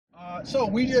So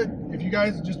we did, if you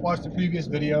guys just watched the previous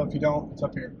video, if you don't, it's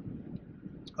up here.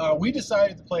 We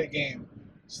decided to play a game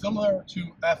similar to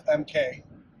FMK.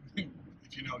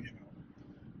 If you know, you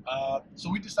know. So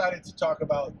we decided to talk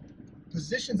about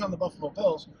positions on the Buffalo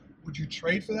Bills. Would you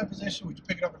trade for that position? Would you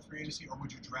pick it up in free agency, or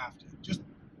would you draft it? Just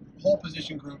whole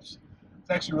position groups.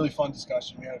 It's actually a really fun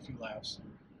discussion. We had a few laughs.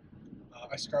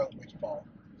 I Scarlet Witch ball.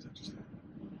 It's interesting.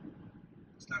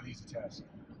 It's not an easy task.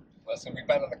 Listen, we've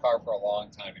been in the car for a long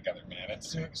time together, man.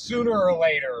 It's sooner or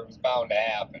later it was bound to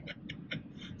happen.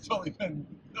 It's only been,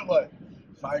 what,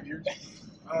 5 years?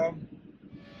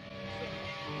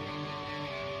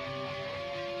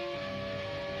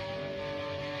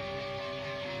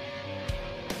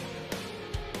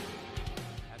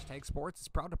 Sports is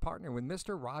proud to partner with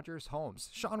Mr. Rogers Homes.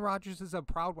 Sean Rogers is a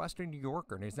proud Western New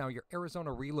Yorker and is now your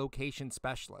Arizona relocation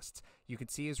specialist. You can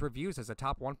see his reviews as a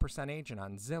top 1% agent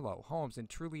on Zillow, Homes, and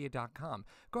Trulia.com.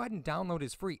 Go ahead and download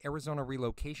his free Arizona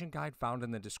relocation guide found in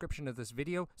the description of this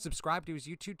video. Subscribe to his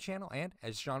YouTube channel, and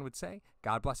as Sean would say,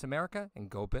 God bless America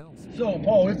and go Bills. So,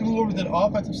 Paul, we have to move over to the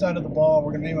offensive side of the ball.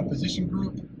 We're going to name a position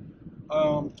group.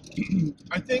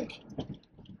 I think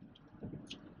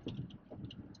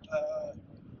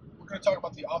we're going to talk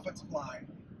about the offensive line,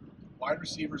 wide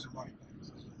receivers, and running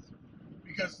backs.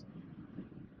 Because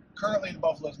currently the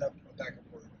Buffalo doesn't have a backup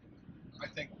quarterback. I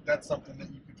think that's something that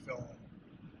you could fill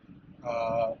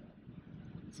in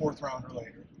fourth round or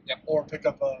later. Yep. Or pick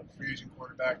up a free agent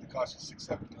quarterback that costs you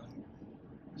 $6-7 million.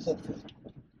 Hopefully.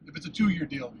 If it's a 2-year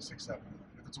deal, it'll be $6-7 million.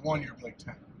 If it's a 1 year, it'll be like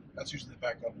 10. That's usually the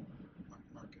backup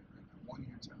market right now. 1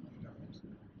 year, $10 million.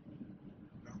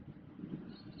 No?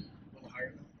 A little higher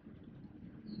than that?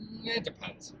 It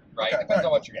depends, right? Okay, Depends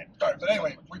on what you're getting. All right, but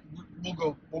anyway, we'll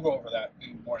go over that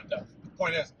in more in depth. The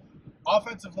point is,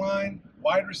 offensive line,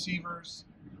 wide receivers,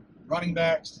 running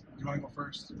backs. You want to go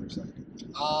first or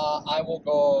second? I will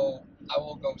go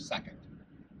second.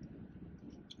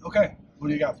 Okay, what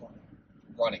do you got for me?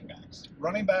 Running backs.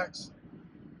 Running backs.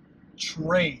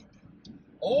 Trade.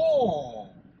 Oh.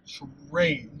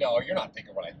 Trade. No, you're not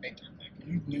thinking what I think you're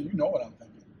thinking. You know what I'm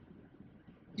thinking.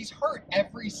 He's hurt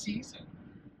every season.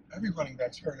 Every running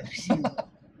back's hurt every season.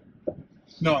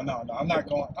 No. I'm not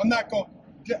going.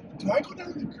 Do I go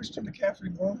down the Christian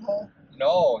McCaffrey wormhole?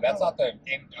 No, that's not the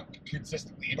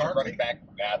consistently injured Barkley? running back.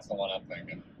 That's the one I'm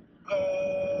thinking.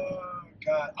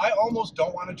 God. I almost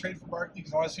don't want to trade for Barkley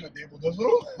because I want to see what Dable does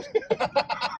with him.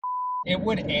 It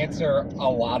would answer a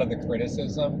lot of the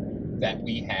criticism that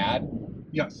we had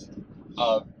Yes.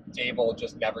 of Dable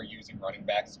just never using running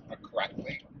backs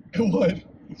correctly. It would.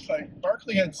 It's like,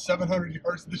 Barkley had 700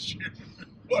 yards this year.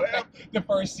 What happened? The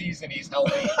first season he's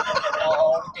healthy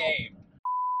all game.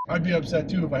 I'd be upset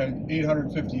too if I had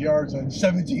 850 yards in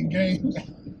 17 games.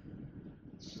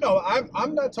 No,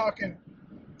 I'm not talking.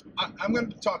 I'm going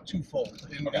to talk twofold,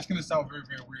 and Okay. it's going to sound very,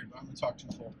 very weird, but I'm going to talk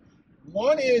twofold.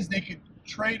 One is they could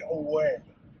trade away,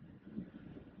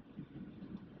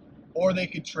 or they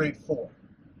could trade for.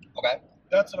 Okay.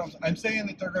 That's what I'm saying.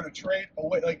 That they're going to trade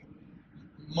away. Like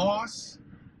Moss,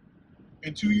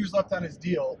 and 2 years left on his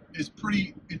deal, is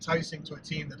pretty enticing to a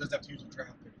team that doesn't have to use a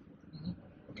draft pick. Mm-hmm.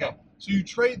 Okay, Yeah. so you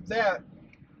trade that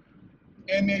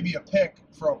and maybe a pick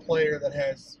for a player that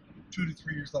has 2 to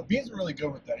 3 years left. Bean's been really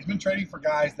good with that. He's been trading for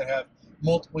guys that have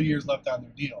multiple years left on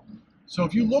their deal. So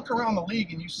if you look around the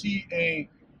league and you see a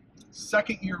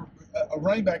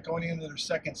running back going into their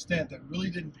second stint that really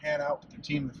didn't pan out with their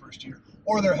team in the first year,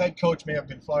 or their head coach may have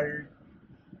been fired,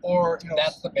 or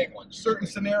That's the big one. certain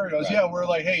scenarios, Right. yeah, we're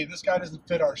like, hey, this guy doesn't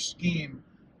fit our scheme.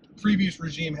 The previous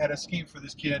regime had a scheme for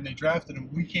this kid and they drafted him.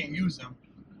 We can't use him,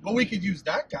 but we could use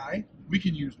that guy. We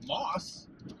can use Moss.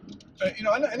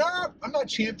 I'm not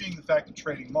championing the fact of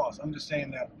trading Moss. I'm just saying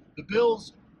that the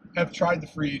Bills have tried the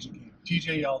free agent game.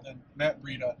 TJ Yeldon, Matt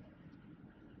Breida,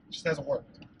 just hasn't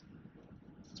worked.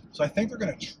 So I think they're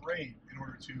going to trade in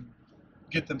order to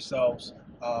get themselves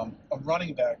a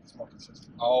running back that's more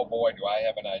consistent. Oh boy, do I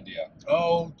have an idea.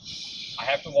 Oh, I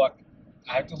have to look,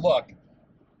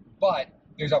 but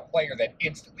there's a player that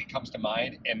instantly comes to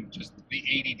mind, and just the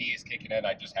ADD is kicking in.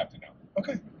 I just have to know.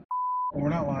 okay. Well, we're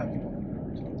not live.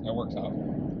 That works out.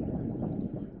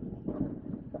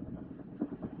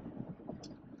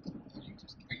 Are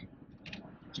you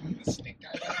doing the stink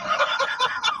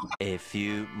eye? A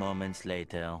few moments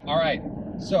later. All right,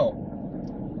 so,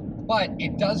 but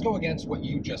it does go against what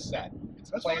you just said. It's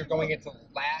a That's player fine. going into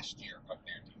last year of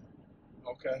their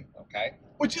deal. Okay. Okay.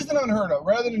 Which isn't unheard of.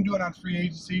 Rather than doing it on free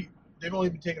agency, they've only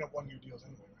been taking up 1 year deals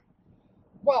anyway, right?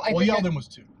 Well, I Well, think Yeldon was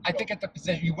 2. I think at the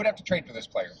position you would have to trade for this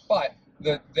player, but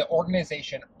the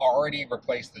organization already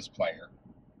replaced this player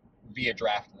via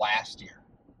draft last year.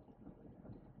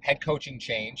 Head coaching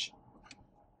change,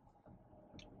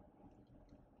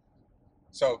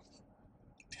 So,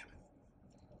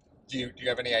 do you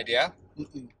have any idea?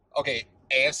 Mm-mm. Okay,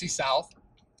 AFC South.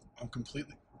 I'm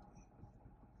completely.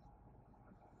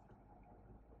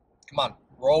 Come on,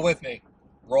 roll with me.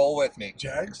 Roll with me.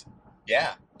 Jags?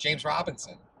 Yeah, James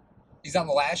Robinson. He's on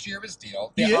the last year of his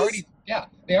deal. He is?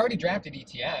 They already drafted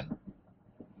ETN,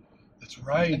 That's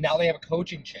right. and now they have a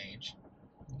coaching change.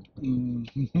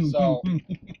 Mm. So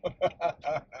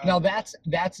now that's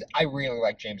I really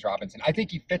like James Robinson. I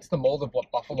think he fits the mold of what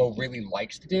Buffalo really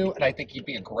likes to do, and I think he'd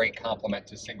be a great complement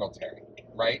to Singletary.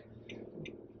 Right?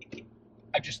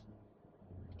 I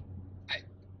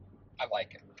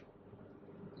like it.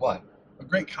 What? a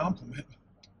great compliment.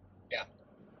 Yeah.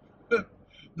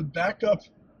 The backup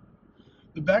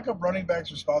running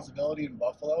back's responsibility in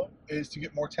Buffalo is to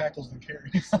get more tackles than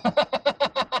carries.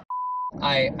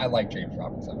 I like James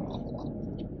Robinson an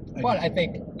awful lot, but I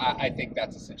think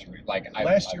that's a situation. Like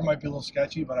Last year might be a little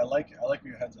sketchy, but I like it. I like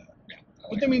where your head's at. Yeah,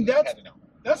 But I mean,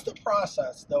 that's the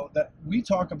process though that we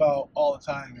talk about all the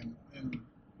time, and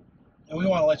we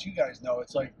want to let you guys know.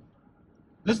 It's like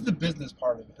this is the business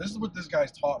part of it. This is what this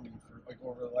guy's taught me for like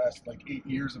over the last like 8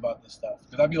 years about this stuff.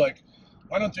 Because I'd be like,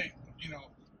 why don't they?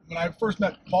 When I first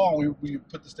met Paul, we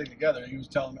put this thing together. He was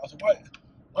telling me, I was like,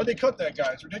 why'd they cut that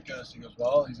guy? It's ridiculous. He goes,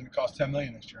 well, he's going to cost $10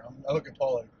 million next year. I look at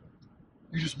Paul like,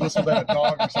 you just whistled at a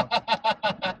dog or something.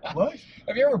 What?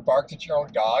 Have you ever barked at your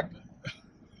own dog?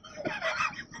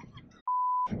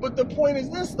 But the point is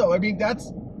this, though. I mean,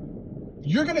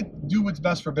 you're going to do what's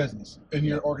best for business in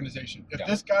your organization. If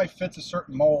this guy fits a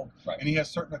certain mold and he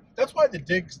has that's why the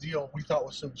Diggs deal we thought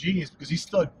was so genius, because he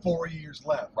still had 4 years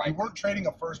left. Right. We weren't trading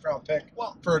a first-round pick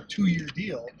for a 2-year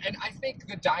deal. And I think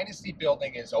the dynasty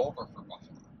building is over for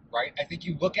Buffalo, right? I think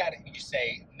you look at it and you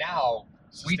say, now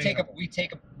we take a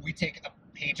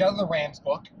page out of the Rams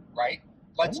book, right?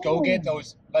 Let's go get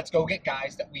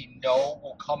guys that we know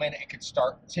will come in and can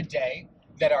start today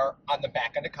that are on the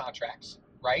back end of contracts,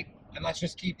 right? And let's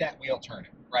just keep that wheel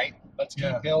turning, right? Let's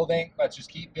keep building. Let's just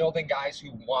keep building guys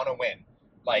who want to win.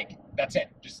 Like, that's it.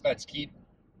 Just let's keep.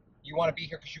 You want to be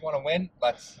here because you want to win.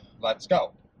 Let's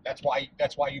go. That's why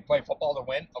you play football, to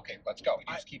win. Okay, let's go. You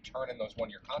just keep turning those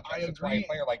 1-year contracts. That's why a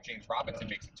player like James Robinson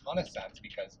makes a ton of sense,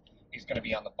 because he's going to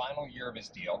be on the final year of his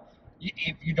deal.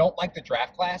 If you don't like the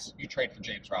draft class, you trade for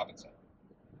James Robinson.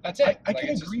 That's it. I can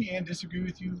agree and disagree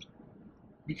with you,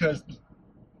 because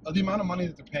of the amount of money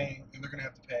that they're paying and they're going to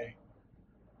have to pay.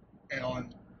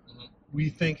 And we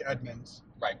think Edmonds.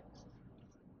 Right.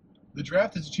 The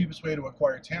draft is the cheapest way to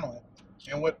acquire talent.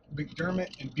 And what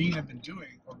McDermott and Bean have been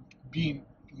doing, or Bean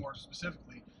more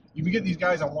specifically, you can get these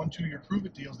guys on 1-2-year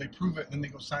prove-it deals. They prove it, and then they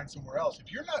go sign somewhere else.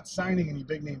 If you're not signing any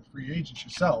big-name free agents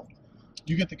yourself,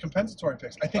 you get the compensatory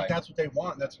picks. I think that's what they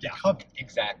want. That's what they covet.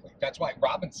 Exactly. That's why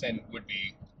Robinson would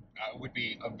be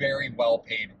a very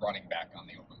well-paid running back on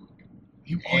the open market.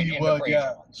 He would,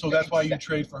 yeah. So that's why you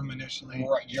trade for him initially,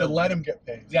 to let him get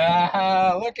paid.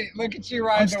 Yeah, look at you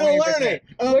ride the wave with me.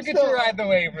 Look at you ride the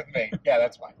wave with me. Yeah,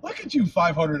 that's fine. Look at you,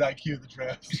 500 IQ of the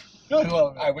draft. I love it.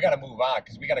 All right, we got to move on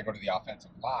because we got to go to the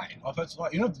offensive line. Offensive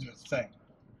line, you don't have to do a thing.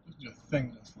 You have to do a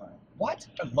thing to this line. What?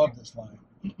 I love this line.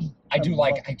 I do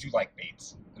like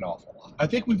Bates an awful lot. I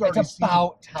think we've already It's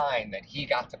about time that he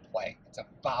got to play. It's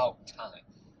about time.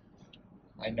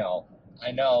 I know.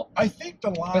 I think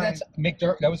the line. But that's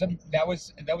McDermott. That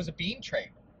was a Bean trade.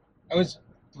 That was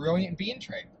brilliant Bean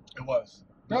trade. It was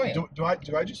brilliant. Do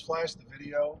I just flash the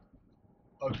video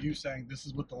of you saying this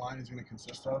is what the line is going to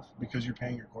consist of because you're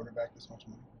paying your quarterback this much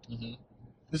money? Mm-hmm.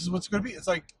 This is what's going to be. It's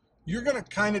like you're going to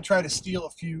kind of try to steal a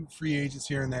few free agents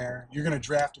here and there. You're going to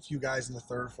draft a few guys in the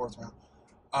 3rd or 4th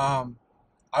round.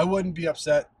 I wouldn't be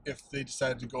upset if they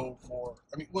decided to go for.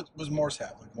 I mean, what was Morse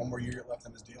have? Like 1 more year left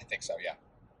on his deal? I think so. Yeah.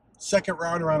 2nd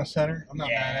round around a center. I'm not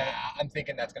mad at it. I'm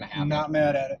thinking that's going to happen. I'm not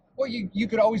mad at it. Well, you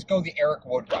could always go the Eric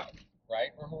Wood route, right?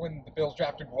 Remember when the Bills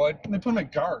drafted Wood? And they put him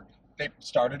at guard. They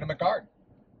started him at guard.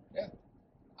 Yeah.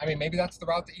 I mean, maybe that's the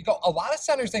route that you go. A lot of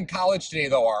centers in college today,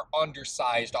 though, are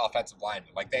undersized offensive linemen.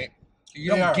 Like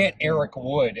you don't get Eric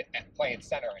Wood at playing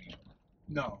center anymore.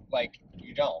 No. Like,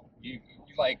 you don't. You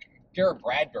like Garrett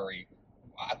Bradbury,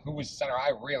 who was center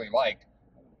I really liked,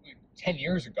 10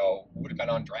 years ago would have been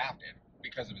undrafted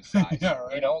because of his size. Yeah,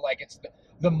 right. You know, like it's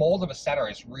the mold of a center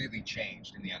has really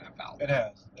changed in the NFL. It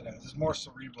has. It's more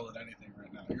cerebral than anything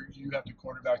right now. You have to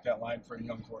quarterback that line for a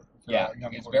young quarterback.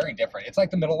 It's very different. It's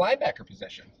like the middle linebacker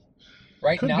position.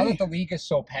 Right now that the league is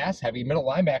so pass heavy, middle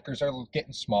linebackers are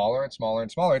getting smaller and smaller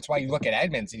and smaller. It's why you look at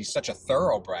Edmonds and he's such a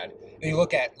thoroughbred. And you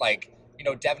look at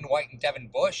Devin White and Devin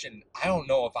Bush, and I don't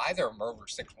know if either of them are over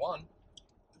 6'1".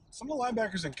 Some of the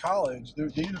linebackers in college, they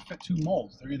either fit 2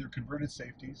 molds. They're either converted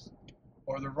safeties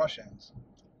or they're rush ends.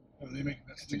 They make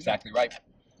That's exactly right.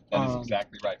 That is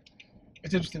exactly right.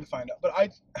 It's interesting to find out. But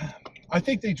I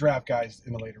think they draft guys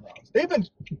in the later rounds. They've been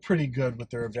pretty good with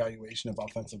their evaluation of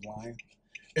offensive line.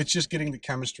 It's just getting the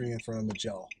chemistry in for them to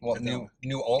gel. Well,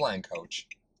 new O-line coach.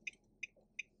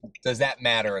 Does that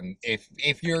matter? And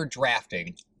if you're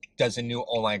drafting, does a new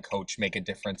O-line coach make a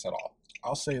difference at all?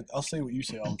 I'll say what you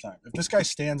say all the time. If this guy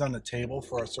stands on the table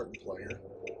for a certain player,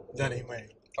 then he may.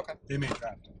 Okay. They may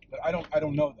draft him. But I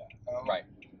don't know that. Right.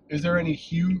 Is there any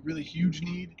really huge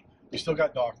need? You still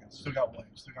got Dawkins, still got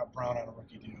Williams, still got Brown on a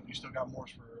rookie deal. You still got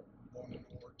Morse for 1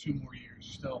 or 2 more years.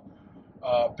 You still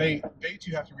Bates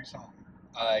you have to resign.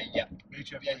 Yeah.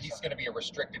 Bates you have to Yeah, resign. he's going to be a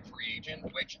restricted free agent,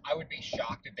 which I would be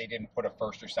shocked if they didn't put a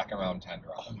first or second round tender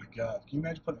on. Oh my God! Can you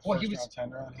imagine putting a Well, first round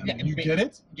tender on him? Yeah, You get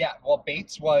it? Yeah. Well,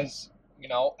 Bates was.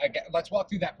 Again, let's walk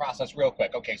through that process real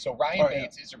quick. Okay, so Ryan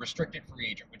Bates is a restricted free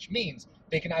agent, which means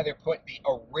they can either put the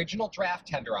original draft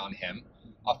tender on him,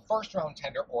 a first round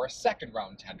tender, or a second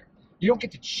round tender. You don't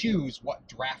get to choose what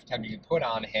draft tender you put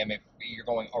on him if you're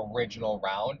going original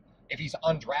round. If he's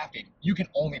undrafted, you can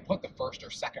only put the first or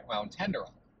second round tender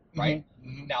on, right?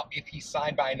 Mm-hmm. Now, if he's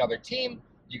signed by another team,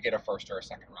 you get a first or a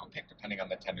second round pick, depending on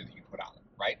the tender that you put on him,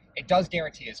 right? It does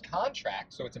guarantee his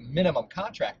contract, so it's a minimum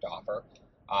contract offer.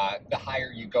 The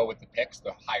higher you go with the picks,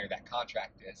 the higher that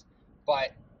contract is.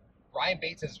 But Ryan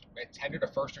Bates has tendered a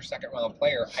first or second round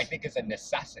player, I think, is a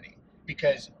necessity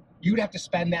because you'd have to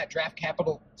spend that draft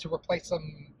capital to replace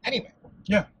him anyway.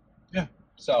 Yeah.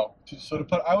 So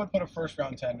I would put a first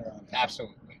round tender on him.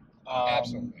 Absolutely.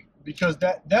 Absolutely. Because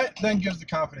that then gives the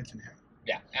confidence in him.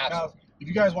 Yeah, absolutely. Now, if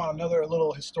you guys want another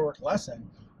little historic lesson,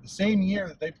 the same year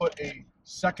that they put a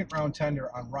second round tender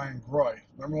on Ryan Groy,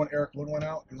 remember when Eric Wood went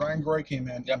out and Ryan Groy came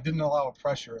in and didn't allow a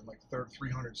pressure in like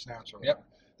 300 snaps or whatever. Yep.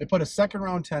 They put a second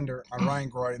round tender on Ryan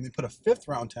Groy and they put a fifth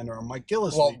round tender on Mike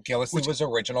Gillislee. Well, Gillislee was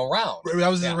original round. That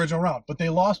was his original round. But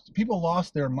people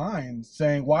lost their minds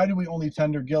saying, why do we only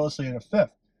tender Gillislee in a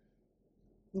fifth?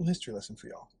 Little history lesson for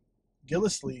y'all.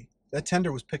 Gillislee, that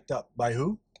tender was picked up by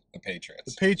who? The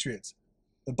Patriots. The Patriots.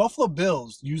 The Buffalo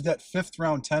Bills used that fifth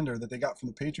round tender that they got from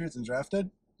the Patriots and drafted.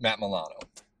 Matt Milano.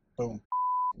 Boom.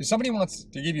 If somebody wants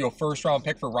to give you a first round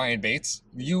pick for Ryan Bates,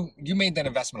 you made that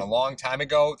investment a long time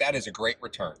ago. That is a great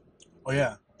return. Oh,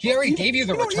 yeah. He already gave you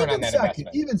the return on that investment.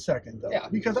 Even second, though. Yeah.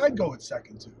 Because I'd go with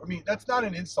second, too. I mean, that's not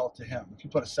an insult to him if you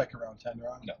put a second round tender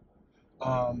on him.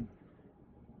 No.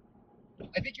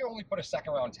 I think you only put a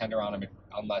second round tender on him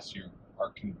unless you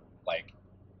are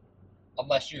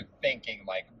unless you're thinking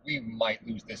like we might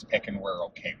lose this pick and we're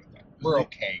okay with it. We're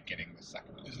okay getting the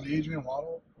second round. Is the Adrian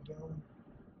Waddle down?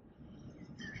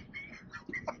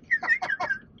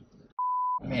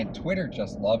 Man, Twitter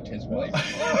just loved his wife.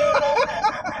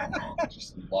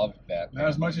 Just loved that. Not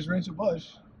as much as Rachel Bush.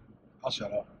 I'll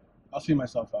shut up. I'll see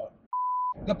myself out.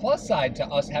 The plus side to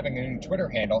us having a new Twitter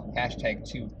handle, hashtag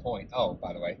 2.0,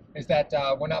 by the way, is that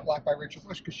we're not blocked by Rachel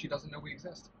Bush because she doesn't know we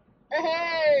exist.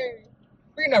 Hey!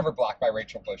 We're never blocked by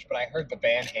Rachel Bush, but I heard the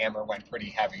band hammer went pretty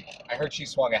heavy. I heard she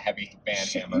swung a heavy band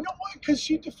hammer. You know what? Because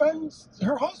she defends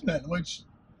her husband, which...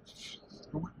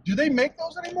 Do they make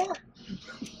those anymore?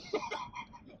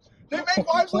 They make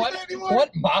wives like that anymore?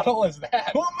 What model is that?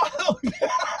 What model is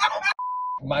that?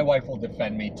 My wife will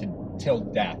defend me till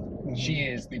death. She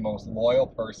is the most loyal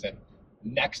person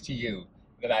next to you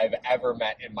that I've ever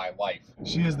met in my life.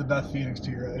 She is the Beth Phoenix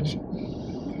to your edge.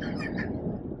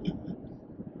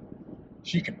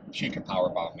 She could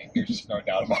powerbomb me. There's just no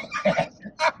doubt about that.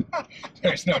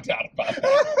 There's no doubt about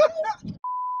that.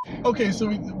 Okay,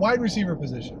 so wide receiver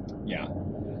position. Yeah.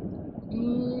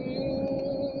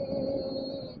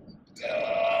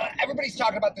 Everybody's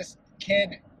talking about this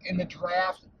kid in the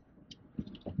draft.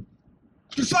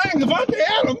 You're signing Devontae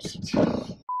Adams.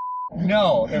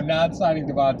 No, they're not signing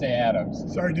Devontae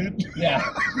Adams. Sorry, dude. Yeah.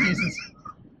 Jesus.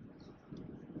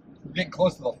 We're getting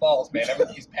close to the falls, man.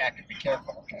 Everybody's packing. Be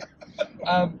careful.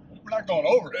 We're not going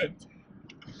over it.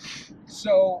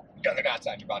 So, no, they're not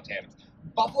signing Devontae Adams.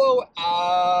 Buffalo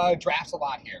drafts a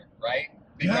lot here, right?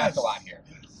 They draft a lot here.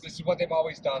 This is what they've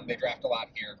always done. They draft a lot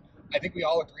here. I think we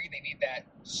all agree they need that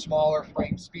smaller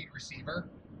frame speed receiver.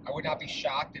 I would not be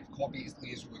shocked if Cole Beasley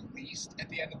is released at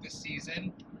the end of the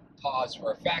season. Pause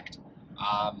for effect.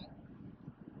 And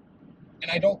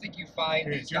I don't think you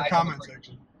find these guys.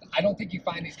 I don't think you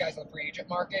find these guys on the free agent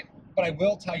market. But I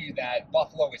will tell you that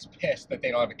Buffalo is pissed that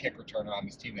they don't have a kick returner on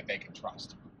this team that they can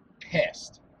trust.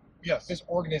 Pissed. Yes. This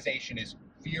organization is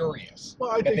furious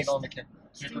that they don't have a kick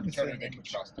returner they can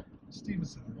trust.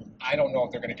 Stevenson. I don't know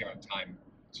if they're going to give him time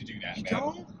to do that, You man.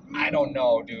 don't? I don't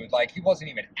know, dude. Like, he wasn't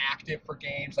even active for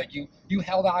games. Like, you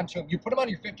held on to him. You put him on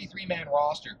your 53-man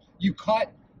roster. You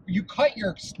cut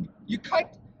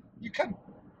You could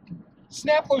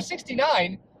snap those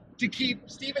 69 to keep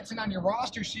Stevenson on your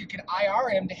roster so you could IR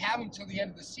him to have him till the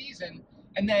end of the season,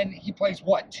 and then he plays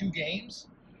what, 2 games?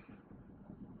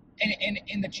 And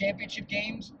in the championship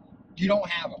games, you don't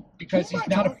have him because he's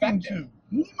not effective.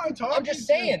 Who am I talking to? I'm just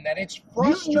saying that it's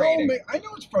frustrating. I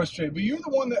know it's frustrating, but you're the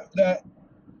one that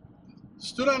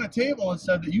stood on a table and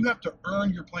said that you have to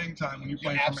earn your playing time when you're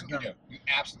playing for Montgomery. You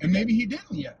absolutely And maybe he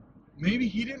didn't yet. Maybe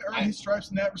he didn't earn his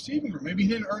stripes in that receiving room. Maybe he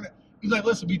didn't earn it. He's like,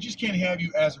 listen, we just can't have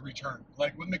you as a return.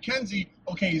 Like with McKenzie,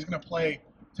 okay, he's going to play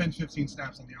 10, 15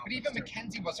 snaps on the offense. But even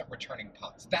McKenzie wasn't returning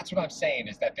punts. That's what I'm saying,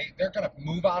 is that they're going to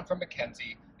move on from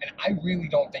McKenzie, and I really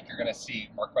don't think you're going to see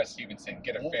Marquez Stevenson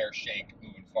get a fair shake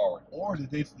moving forward. Or did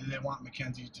they want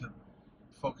McKenzie to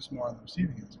focus more on the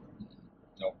receiving aspect?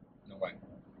 No way.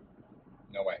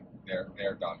 No way.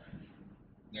 They're done.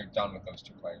 They're done with those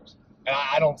 2 players. And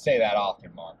I don't say that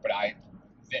often, Mark, but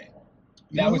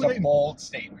that was a bold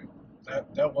statement.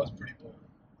 That was pretty bold.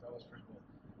 That was pretty bold.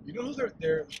 You know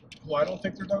who I don't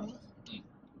think they're done with?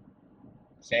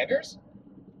 Sanders?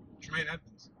 Tremaine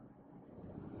Edmonds.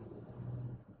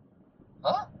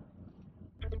 Huh?